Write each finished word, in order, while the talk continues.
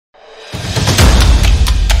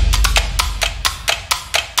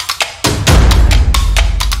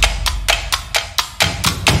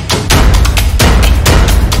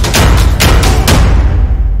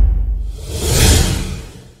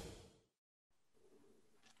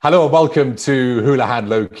Hello and welcome to Houlihan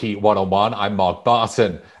Lokey One-on-One. I'm Mark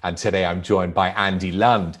Barton and today I'm joined by Andy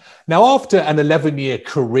Lund. Now, after an 11-year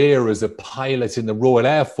career as a pilot in the Royal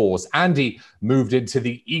Air Force, Andy moved into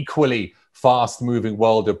the equally fast-moving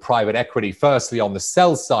world of private equity, firstly on the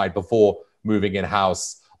sell side before moving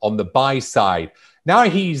in-house on the buy side. Now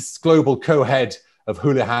he's global co-head of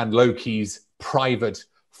Houlihan Lokey's private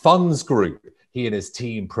funds group. He and his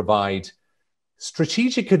team provide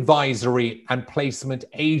strategic advisory and placement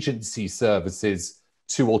agency services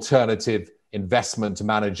to alternative investment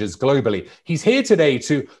managers globally. He's here today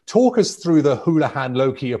to talk us through the Houlihan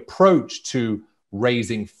Lokey approach to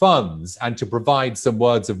raising funds and to provide some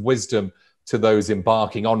words of wisdom to those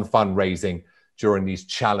embarking on fundraising during these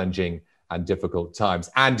challenging and difficult times.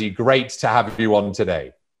 Andy, great to have you on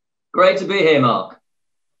today. Great to be here, Mark.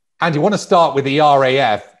 Andy, I want to start with the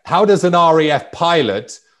RAF. How does an RAF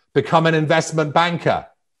pilot become an investment banker?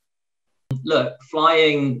 Look,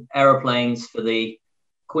 flying aeroplanes for the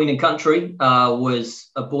Queen and Country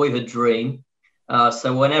was a boyhood dream.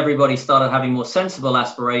 So when everybody started having more sensible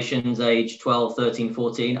aspirations, age 12, 13,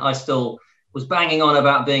 14, I still was banging on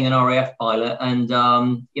about being an RAF pilot and,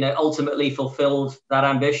 ultimately fulfilled that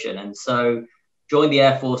ambition. And so joined the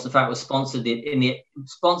Air Force. In fact, was sponsored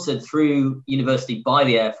through university by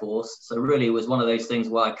the Air Force. So really it was one of those things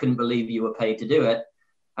where I couldn't believe you were paid to do it.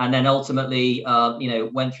 And then ultimately,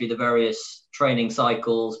 went through the various training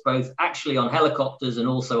cycles, both actually on helicopters and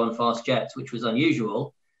also on fast jets, which was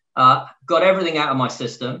unusual. Got everything out of my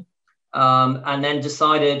system, and then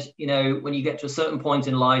decided, when you get to a certain point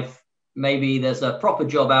in life, maybe there's a proper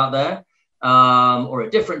job out there or a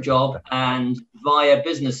different job. And via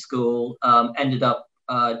business school, ended up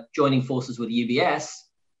joining forces with UBS.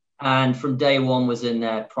 And from day one was in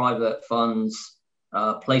their private funds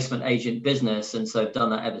placement agent business, and so I've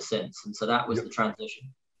done that ever since. And so that was the transition.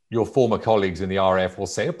 Your former colleagues in the RAF will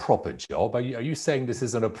say a proper job. Are you saying this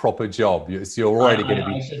isn't a proper job? You're already going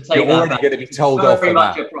to be told off for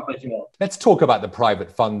that. A proper job. Let's talk about the private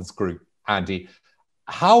funds group, Andy.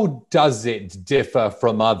 How does it differ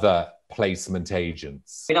from other placement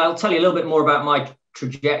agents? I'll tell you a little bit more about my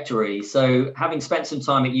trajectory. So having spent some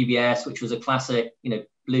time at UBS, which was a classic,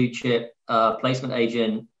 blue chip placement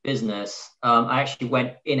agent business, I actually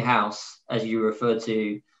went in-house, as you referred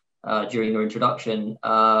to during your introduction,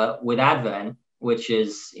 with Advent, which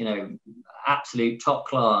is, absolute top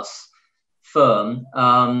class firm.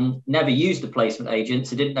 Never used a placement agent,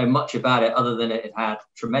 so didn't know much about it other than it had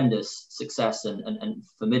tremendous success and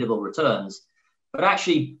formidable returns. But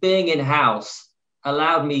actually being in-house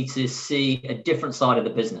allowed me to see a different side of the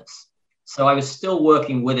business. So I was still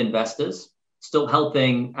working with investors, still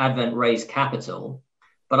helping Advent raise capital,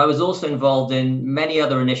 but I was also involved in many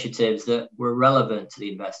other initiatives that were relevant to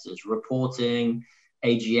the investors: reporting,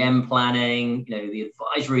 AGM planning, the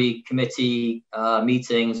advisory committee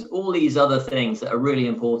meetings, all these other things that are really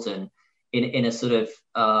important in a sort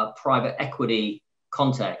of private equity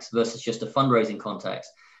context versus just a fundraising context.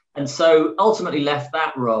 And so ultimately left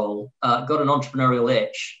that role, got an entrepreneurial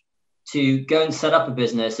itch to go and set up a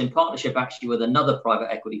business in partnership actually with another private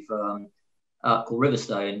equity firm called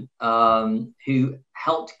Riverstone, who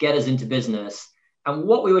helped get us into business. And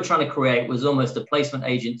what we were trying to create was almost a placement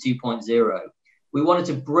agent 2.0. We wanted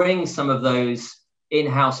to bring some of those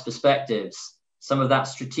in-house perspectives, some of that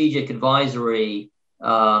strategic advisory,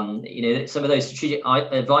 some of those strategic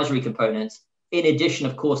advisory components, in addition,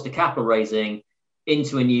 of course, to capital raising,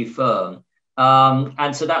 into a new firm.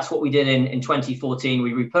 And so that's what we did in 2014.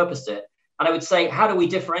 We repurposed it. And I would say, how do we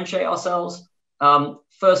differentiate ourselves?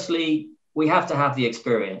 Firstly, we have to have the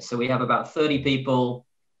experience. So we have about 30 people.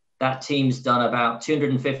 That team's done about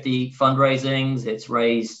 250 fundraisings. It's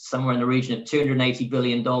raised somewhere in the region of $280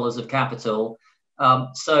 billion of capital.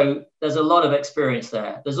 So there's a lot of experience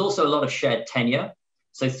there. There's also a lot of shared tenure.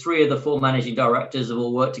 So 3 of the 4 managing directors have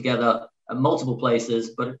all worked together at multiple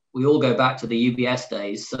places, but we all go back to the UBS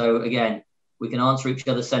days. So again, we can answer each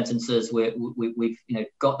other's sentences. We've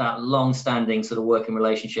got that long-standing sort of working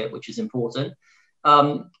relationship, which is important.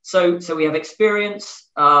 So we have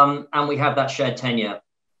experience and we have that shared tenure,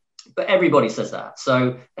 but everybody says that.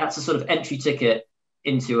 So that's a sort of entry ticket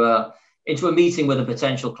into a meeting with a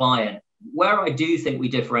potential client. Where I do think we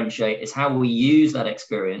differentiate is how we use that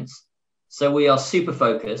experience. So we are super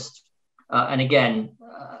focused. And again,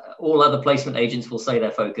 all other placement agents will say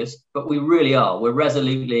they're focused, but we really are. We're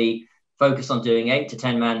resolutely focused on doing 8 to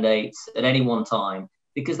 10 mandates at any one time,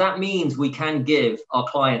 because that means we can give our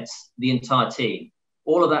clients, the entire team,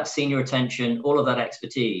 all of that senior attention, all of that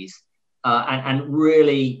expertise, and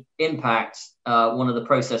really impact one of the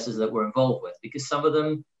processes that we're involved with, because some of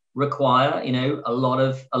them require, a lot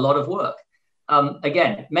of work.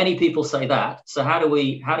 Again, many people say that. So how do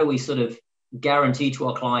we sort of guarantee to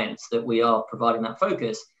our clients that we are providing that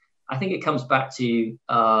focus? I think it comes back to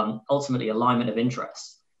ultimately alignment of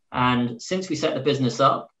interests. And since we set the business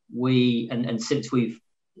up, and since we've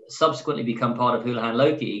subsequently become part of Houlihan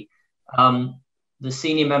Lokey, the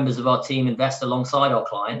senior members of our team invest alongside our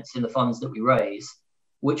clients in the funds that we raise,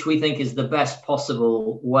 which we think is the best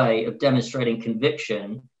possible way of demonstrating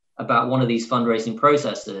conviction about one of these fundraising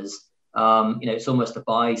processes. It's almost a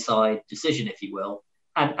buy-side decision, if you will.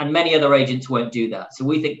 And many other agents won't do that. So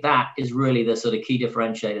we think that is really the sort of key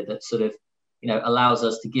differentiator that sort of, allows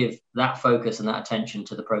us to give that focus and that attention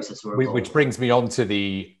to the process we're involved. Which brings me on to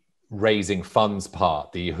the raising funds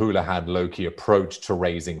part, the Houlihan Lokey approach to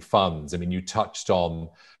raising funds. I mean, you touched on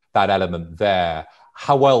that element there.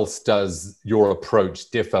 How else does your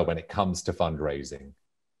approach differ when it comes to fundraising?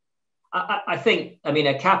 I think,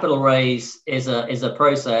 a capital raise is a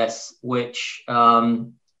process which, they're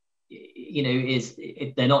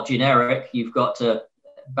not generic. You've got to,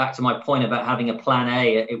 back to my point about having a plan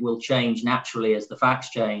A, it will change naturally as the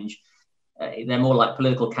facts change. They're more like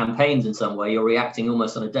political campaigns in some way. You're reacting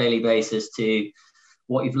almost on a daily basis to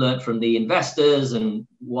what you've learned from the investors and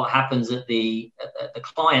what happens at the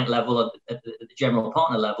client level, at the general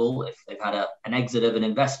partner level, if they've had an exit of an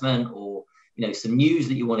investment or some news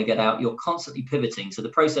that you want to get out. You're constantly pivoting, so the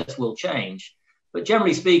process will change. But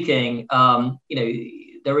generally speaking,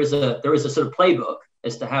 there is a sort of playbook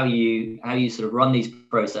as to how you sort of run these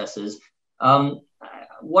processes.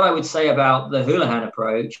 What I would say about the Houlihan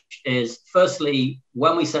approach is, firstly,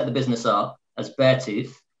 when we set the business up as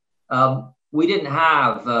Beartooth, we didn't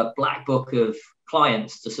have a black book of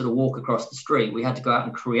clients to sort of walk across the street. We had to go out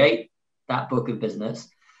and create that book of business.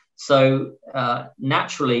 So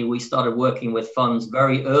naturally, we started working with funds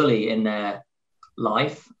very early in their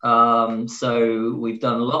life. So we've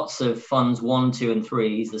done lots of funds 1, 2, and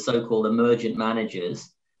 3s, the so-called emergent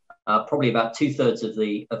managers. Probably about 2/3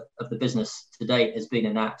 of the business to date has been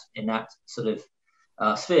in that sort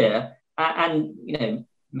of sphere. And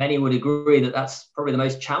many would agree that that's probably the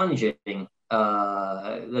most challenging.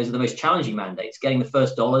 Those are the most challenging mandates. Getting the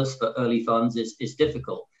first dollars for early funds is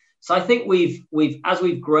difficult. So I think as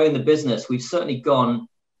we've grown the business, we've certainly gone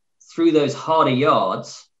through those harder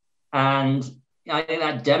yards, and I think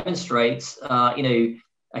that demonstrates,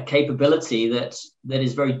 a capability that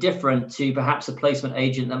is very different to perhaps a placement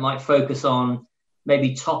agent that might focus on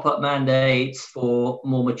maybe top-up mandates for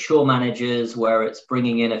more mature managers, where it's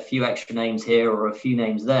bringing in a few extra names here or a few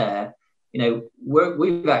names there.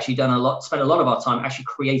 We've actually spent a lot of our time actually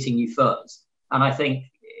creating new firms, and I think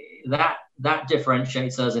that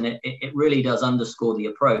differentiates us, and it really does underscore the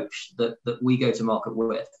approach that we go to market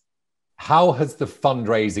with. How has the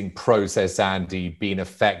fundraising process, Andy, been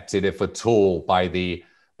affected, if at all, by the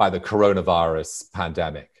coronavirus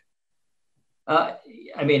pandemic? I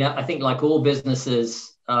think like all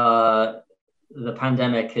businesses, the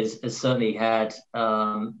pandemic has certainly had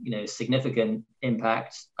significant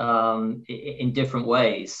impact in different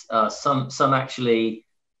ways. Some actually,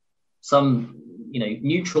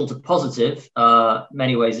 neutral to positive.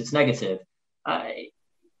 Many ways it's negative.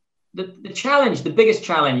 The biggest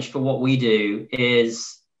challenge for what we do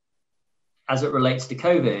is, as it relates to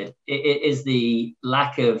COVID, it is the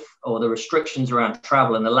lack of, or the restrictions around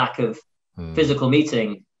travel and the lack of physical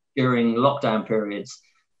meeting during lockdown periods.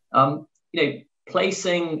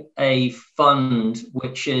 Placing a fund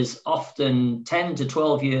which is often 10 to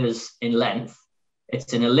 12 years in length,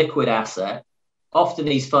 it's an illiquid asset. Often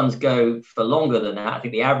these funds go for longer than that. I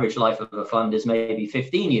think the average life of a fund is maybe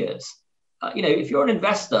 15 years. If you're an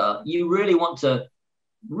investor, you really want to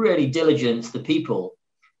really diligence the people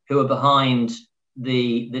who are behind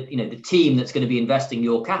the team that's going to be investing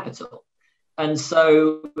your capital. And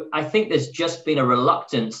so I think there's just been a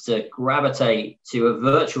reluctance to gravitate to a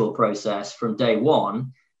virtual process from day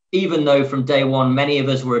one, even though from day one, many of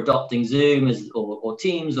us were adopting Zoom or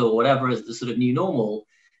Teams or whatever as the sort of new normal.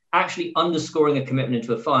 Actually underscoring a commitment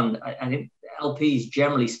to a fund, I think LPs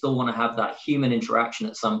generally still want to have that human interaction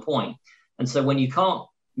at some point. And so when you can't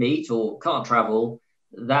meet or can't travel,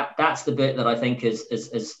 that's the bit that I think has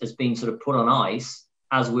been sort of put on ice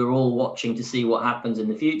as we're all watching to see what happens in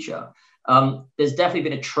the future. There's definitely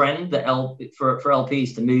been a trend that for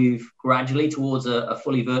LPs to move gradually towards a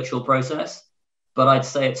fully virtual process, but I'd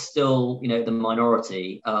say it's still the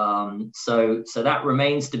minority. So that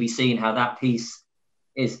remains to be seen how that piece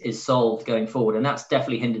is solved going forward, and that's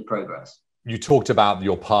definitely hindered progress. You talked about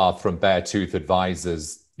your path from Beartooth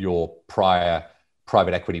Advisors, your prior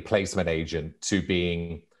private equity placement agent, to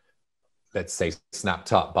being, let's say,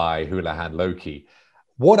 snapped up by Houlihan Lokey.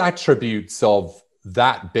 What attributes of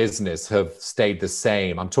that business have stayed the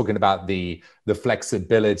same? I'm talking about the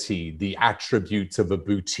flexibility, the attributes of a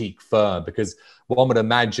boutique firm, because one would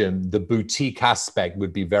imagine the boutique aspect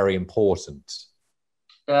would be very important.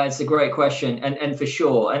 It's a great question, and for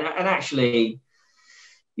sure, and actually,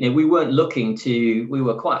 we weren't looking to. We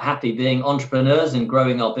were quite happy being entrepreneurs and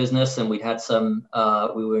growing our business, and we'd had some.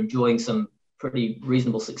 We were enjoying some pretty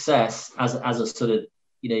reasonable success as a sort of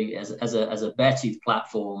as a Beartooth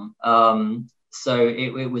platform. So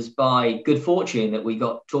it was by good fortune that we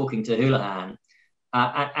got talking to Houlihan,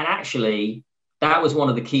 and actually that was one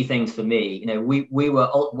of the key things for me. We were,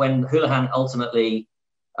 when Houlihan ultimately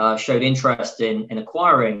showed interest in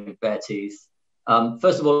acquiring Beartooth.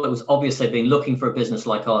 First of all, it was obvious they'd been looking for a business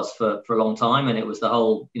like ours for a long time, and it was the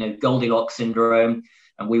whole Goldilocks syndrome,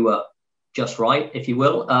 and we were just right, if you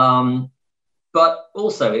will. But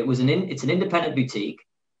also, it's an independent boutique,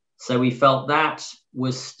 so we felt that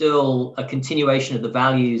was still a continuation of the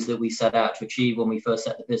values that we set out to achieve when we first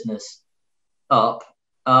set the business up.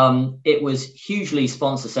 It was hugely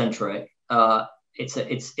sponsor centric. It's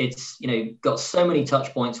got so many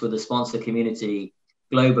touch points with the sponsor community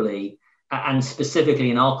globally, and specifically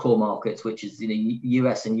in our core markets, which is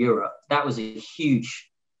US and Europe. That was a huge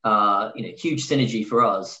synergy for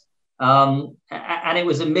us. And it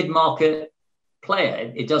was a mid-market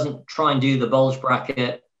player. It doesn't try and do the bulge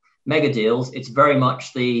bracket mega deals. It's very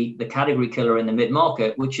much the category killer in the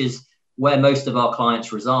mid-market, which is where most of our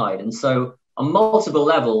clients reside. And so on multiple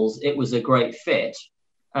levels, it was a great fit.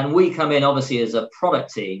 And we come in obviously as a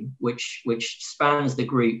product team, which spans the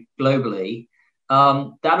group globally.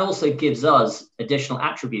 That also gives us additional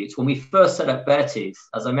attributes. When we first set up Beartooth,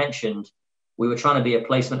 as I mentioned, we were trying to be a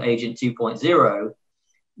placement agent 2.0.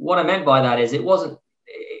 What I meant by that is it wasn't,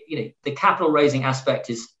 the capital raising aspect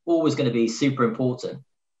is always going to be super important,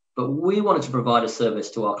 but we wanted to provide a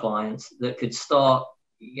service to our clients that could start,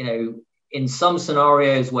 in some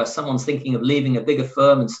scenarios where someone's thinking of leaving a bigger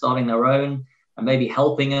firm and starting their own, and maybe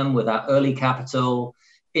helping them with that early capital,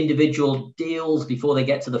 individual deals before they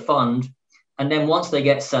get to the fund. And then once they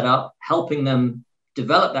get set up, helping them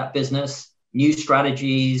develop that business, new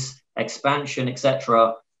strategies, expansion,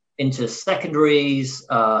 etc., into secondaries,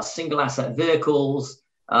 single asset vehicles,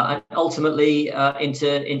 and ultimately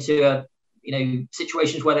into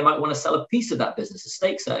situations where they might want to sell a piece of that business, a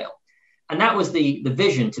stake sale. And that was the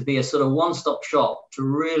vision, to be a sort of one-stop shop, to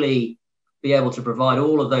really be able to provide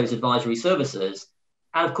all of those advisory services.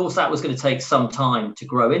 And of course, that was going to take some time to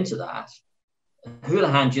grow into that.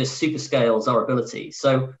 Houlihan just super scales our ability.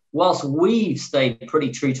 So whilst we've stayed pretty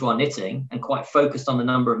true to our knitting and quite focused on the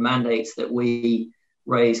number of mandates that we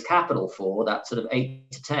raise capital for, that sort of 8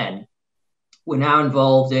 to 10, we're now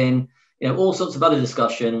involved in all sorts of other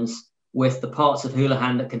discussions with the parts of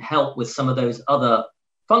Houlihan that can help with some of those other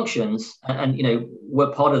functions. And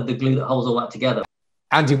we're part of the glue that holds all that together.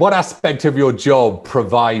 Andy, what aspect of your job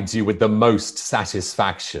provides you with the most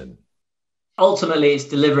satisfaction? Ultimately, it's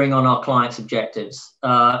delivering on our clients' objectives.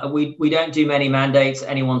 We don't do many mandates at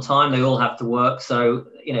any one time. They all have to work. So,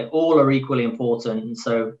 all are equally important. And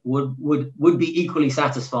so would be equally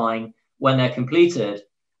satisfying when they're completed.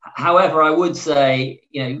 However, I would say,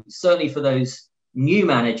 certainly for those new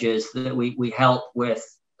managers that we help with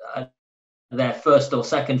their first or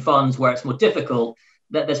second funds where it's more difficult,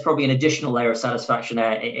 that there's probably an additional layer of satisfaction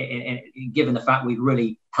there, given the fact we've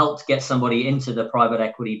really helped get somebody into the private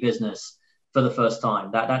equity business for the first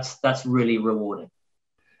time. That's really rewarding.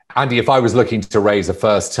 Andy, if I was looking to raise a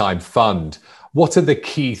first-time fund, what are the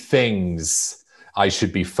key things I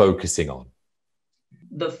should be focusing on?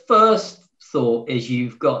 The first thought is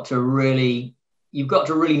you've got to really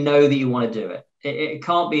know that you want to do it. It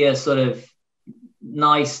can't be a sort of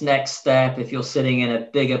nice next step if you're sitting in a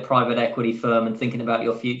bigger private equity firm and thinking about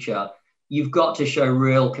your future. You've got to show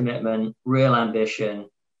real commitment, real ambition.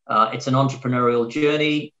 It's an entrepreneurial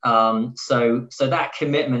journey. So that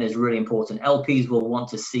commitment is really important. LPs will want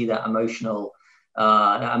to see that emotional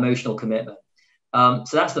commitment. So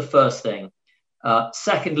that's the first thing.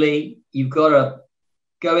 Secondly, you've got to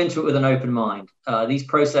go into it with an open mind. These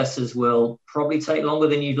processes will probably take longer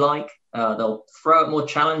than you'd like. They'll throw out more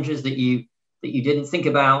challenges that you didn't think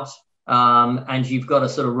about. And you've got to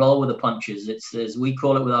sort of roll with the punches. It's, as we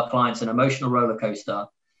call it with our clients, an emotional roller coaster.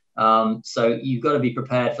 So you've got to be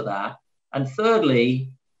prepared for that. And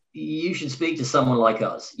thirdly, you should speak to someone like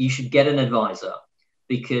us. You should get an advisor,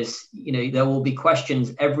 because there will be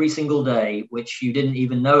questions every single day which you didn't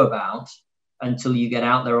even know about until you get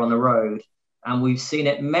out there on the road. And we've seen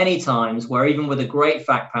it many times where even with a great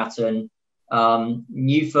fact pattern,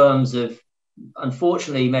 new firms have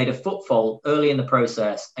unfortunately made a footfall early in the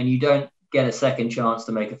process, and you don't get a second chance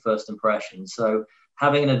to make a first impression. So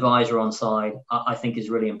having an advisor on side, I think, is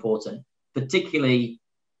really important, particularly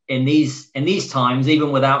in these times,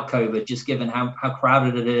 even without COVID, just given how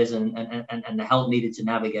crowded it is and the help needed to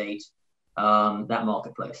navigate that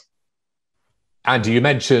marketplace. Andy, you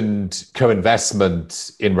mentioned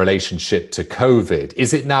co-investment in relationship to COVID.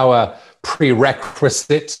 Is it now a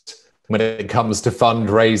prerequisite when it comes to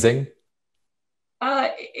fundraising?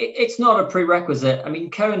 It's not a prerequisite. I mean,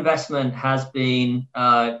 co-investment has been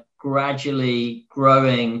gradually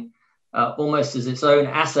growing almost as its own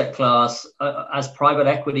asset class as private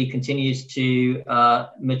equity continues to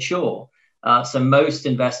mature. So most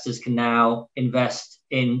investors can now invest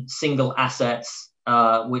in single assets,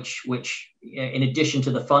 which in addition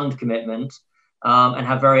to the fund commitment, and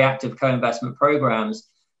have very active co-investment programs.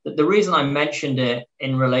 The reason I mentioned it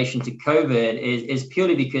in relation to COVID is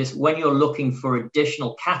purely because when you're looking for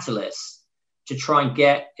additional catalysts to try and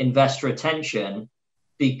get investor attention,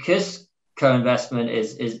 because co-investment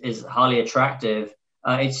is highly attractive,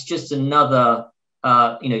 it's just another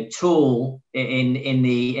tool in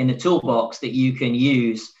the toolbox that you can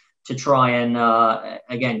use to try and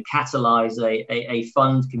again catalyze a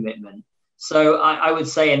fund commitment. So I would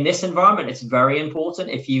say in this environment, it's very important,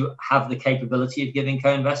 if you have the capability of giving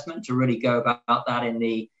co-investment, to really go about that in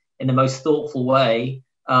the most thoughtful way.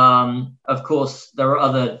 Of course, there are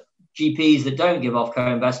other GPs that don't give off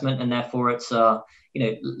co-investment, and therefore it's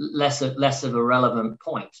less of a relevant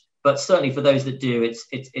point. But certainly for those that do,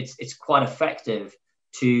 it's quite effective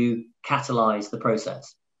to catalyze the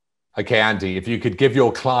process. Okay, Andy, if you could give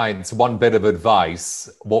your clients one bit of advice,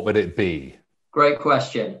 what would it be? Great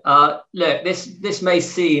question. Look, this may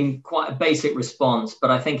seem quite a basic response, but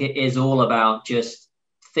I think it is all about just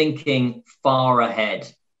thinking far ahead,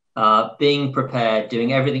 being prepared,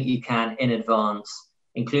 doing everything you can in advance,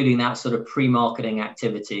 including that sort of pre-marketing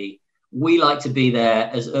activity. We like to be there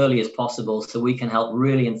as early as possible so we can help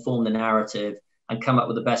really inform the narrative and come up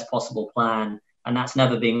with the best possible plan. And that's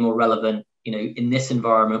never been more relevant, in this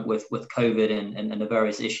environment with COVID and the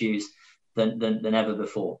various issues than ever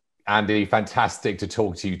before. Andy, fantastic to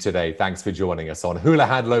talk to you today. Thanks for joining us on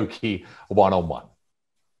Houlihan Lokey One-on-One.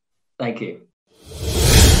 Thank you.